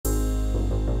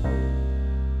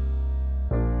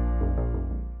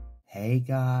Hey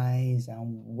guys,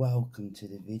 and welcome to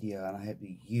the video, and I hope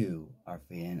that you are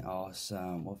feeling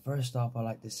awesome. Well, first off, I'd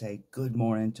like to say good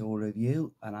morning to all of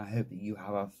you, and I hope that you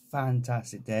have a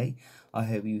fantastic day. I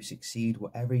hope you succeed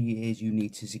whatever it is you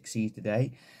need to succeed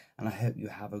today, and I hope you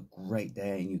have a great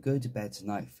day and you go to bed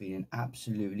tonight feeling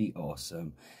absolutely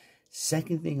awesome.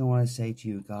 Second thing I want to say to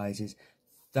you guys is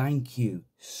thank you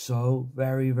so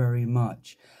very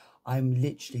much. I'm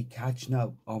literally catching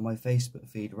up on my Facebook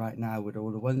feed right now with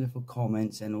all the wonderful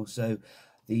comments and also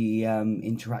the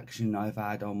interaction I've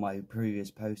had on my previous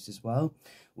posts as well.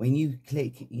 When you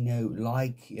click,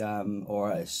 like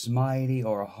or a smiley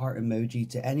or a heart emoji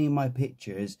to any of my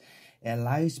pictures, it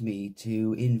allows me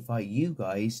to invite you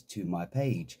guys to my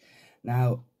page.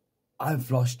 Now,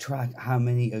 I've lost track how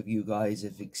many of you guys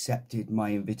have accepted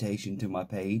my invitation to my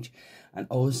page, and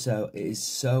also it is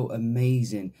so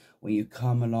amazing when you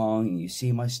come along and you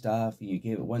see my stuff and you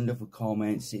give it wonderful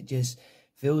comments. It just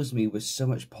fills me with so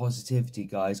much positivity,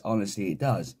 guys. Honestly, it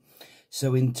does.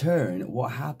 So in turn,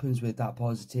 what happens with that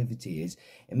positivity is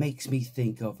it makes me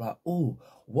think of like, oh,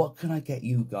 what can I get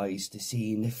you guys to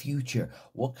see in the future?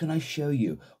 What can I show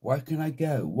you? Where can I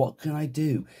go? What can I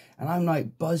do? And I'm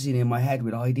like buzzing in my head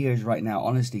with ideas right now,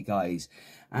 honestly, guys.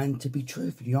 And to be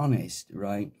truthfully honest,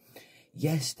 right,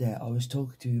 yesterday I was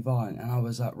talking to Yvonne and I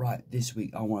was like, right, this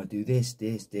week I want to do this.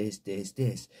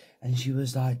 And she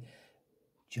was like,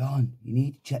 John, you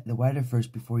need to check the weather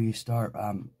first before you start,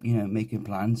 making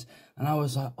plans. And I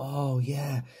was like, oh,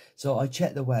 yeah. So I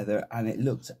checked the weather and it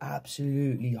looks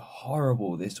absolutely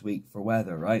horrible this week for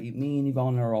weather, right? Me and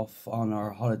Yvonne are off on our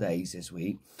holidays this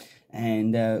week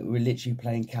and we're literally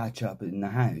playing catch up in the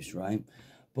house, right?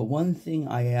 But one thing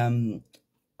I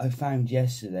found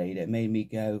yesterday that made me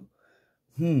go,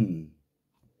 well,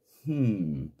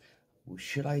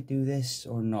 should I do this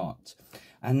or not?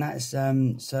 And that's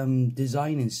some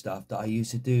designing stuff that I used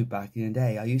to do back in the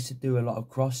day. I used to do a lot of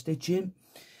cross stitching,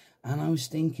 and I was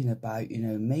thinking about,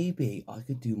 maybe I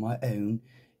could do my own,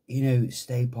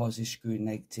 stay positive, screw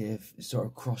negative sort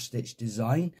of cross stitch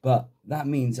design. But that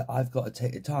means that I've got to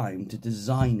take the time to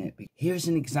design it. Here's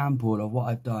an example of what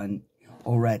I've done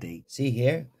already. See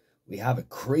here? We have a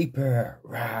creeper.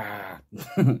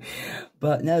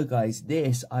 But no, guys,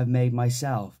 this I've made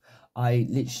myself. I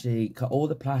literally cut all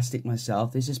the plastic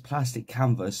myself. This is plastic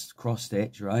canvas cross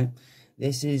stitch, right?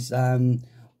 This is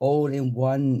all in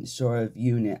one sort of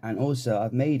unit, and also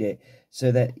I've made it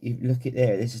so that if you look at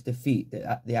there, this is the feet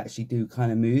that they actually do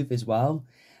kind of move as well.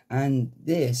 And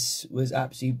this was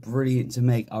absolutely brilliant to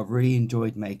make. I really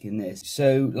enjoyed making this.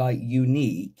 So like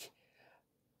unique.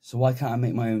 So why can't I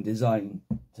make my own design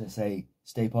to say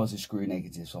stay positive, screw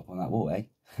negative, swap on that wall,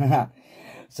 eh?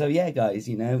 So yeah, guys,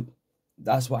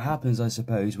 that's what happens, I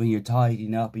suppose, when you're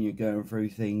tidying up and you're going through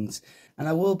things. And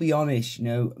I will be honest,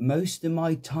 most of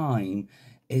my time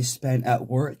is spent at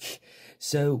work.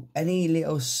 So any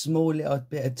small little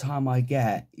bit of time I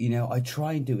get, I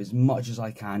try and do as much as I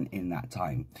can in that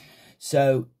time.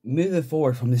 So moving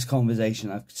forward from this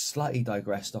conversation, I've slightly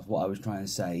digressed off what I was trying to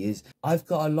say, is I've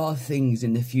got a lot of things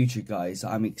in the future, guys,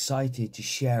 that I'm excited to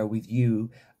share with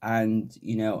you. And,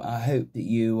 I hope that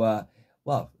you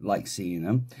like seeing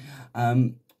them.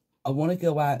 I want to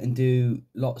go out and do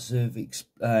lots of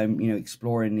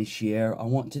exploring this year. I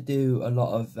want to do a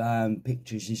lot of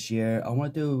pictures this year. I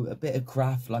want to do a bit of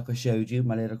craft, like I showed you,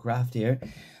 my little craft here.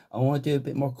 I want to do a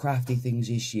bit more crafty things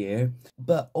this year.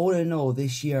 But all in all,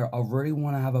 this year, I really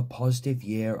want to have a positive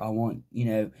year. I want,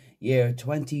 year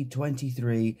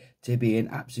 2023 to be an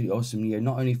absolutely awesome year,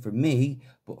 not only for me,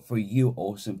 but for you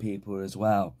awesome people as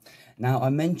well. Now, I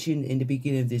mentioned in the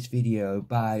beginning of this video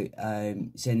about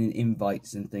sending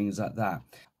invites and things like that.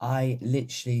 I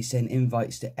literally send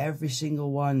invites to every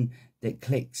single one that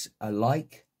clicks a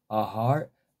like, a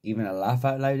heart, even a laugh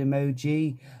out loud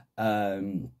emoji,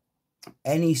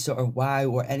 any sort of wow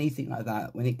or anything like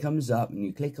that. When it comes up and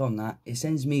you click on that, it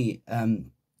sends me a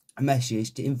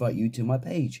message to invite you to my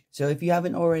page. So if you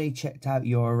haven't already checked out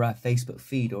your Facebook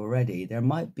feed already, there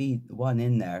might be one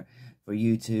in there for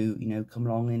you to come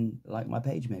along and like my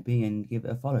page maybe and give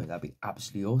it a follow. That'd be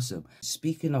absolutely awesome.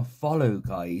 Speaking of follow,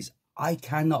 guys, I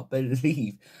cannot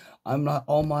believe I'm like,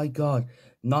 oh my god,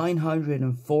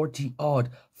 940 odd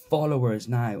followers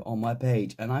now on my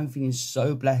page, and I'm feeling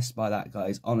so blessed by that,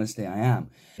 guys. Honestly, I am.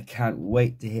 I can't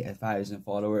wait to hit 1,000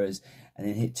 followers and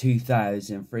then hit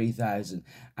 2,000, 3,000.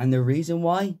 And the reason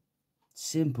why?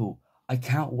 Simple. I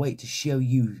can't wait to show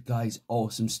you guys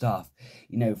awesome stuff,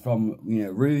 from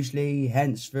Rugeley,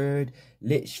 Hensford,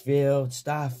 Lichfield,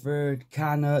 Stafford,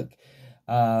 Cannock,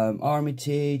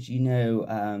 Armitage, you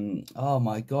know, oh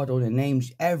my God, all the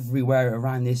names everywhere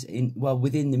around this,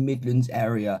 within the Midlands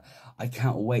area. I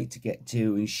can't wait to get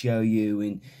to and show you,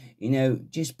 and, you know,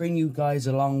 just bring you guys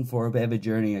along for a bit of a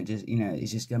journey, and just, you know,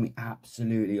 it's just going to be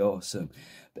absolutely awesome.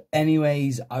 But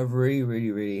anyways, I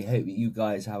really hope that you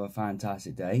guys have a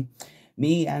fantastic day.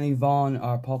 Me and Yvonne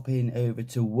are popping over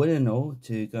to Willenhall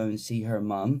to go and see her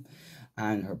mum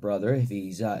and her brother if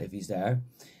he's there.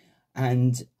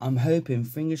 And I'm hoping,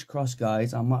 fingers crossed,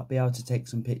 guys, I might be able to take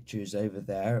some pictures over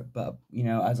there. But, you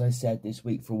know, as I said, this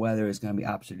week for weather is going to be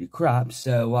absolutely crap.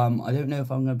 So, I don't know if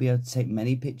I'm going to be able to take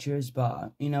many pictures.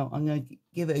 But, you know, I'm going to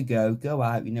give it a go. Go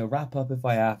out, you know, wrap up if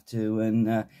I have to.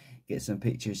 And get some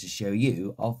pictures to show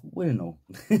you of Willenhall.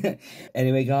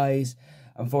 Anyway, guys,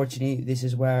 unfortunately, this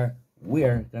is where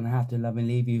we're going to have to love and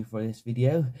leave you for this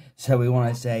video. So we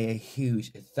want to say a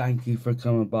huge thank you for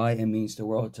coming by. It means the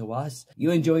world to us. You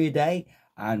enjoy your day,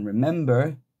 and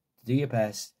remember to do your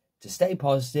best to stay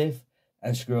positive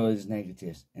and screw all those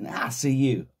negatives. And I'll see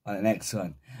you on the next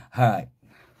one. All right.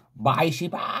 Bye,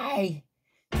 bye.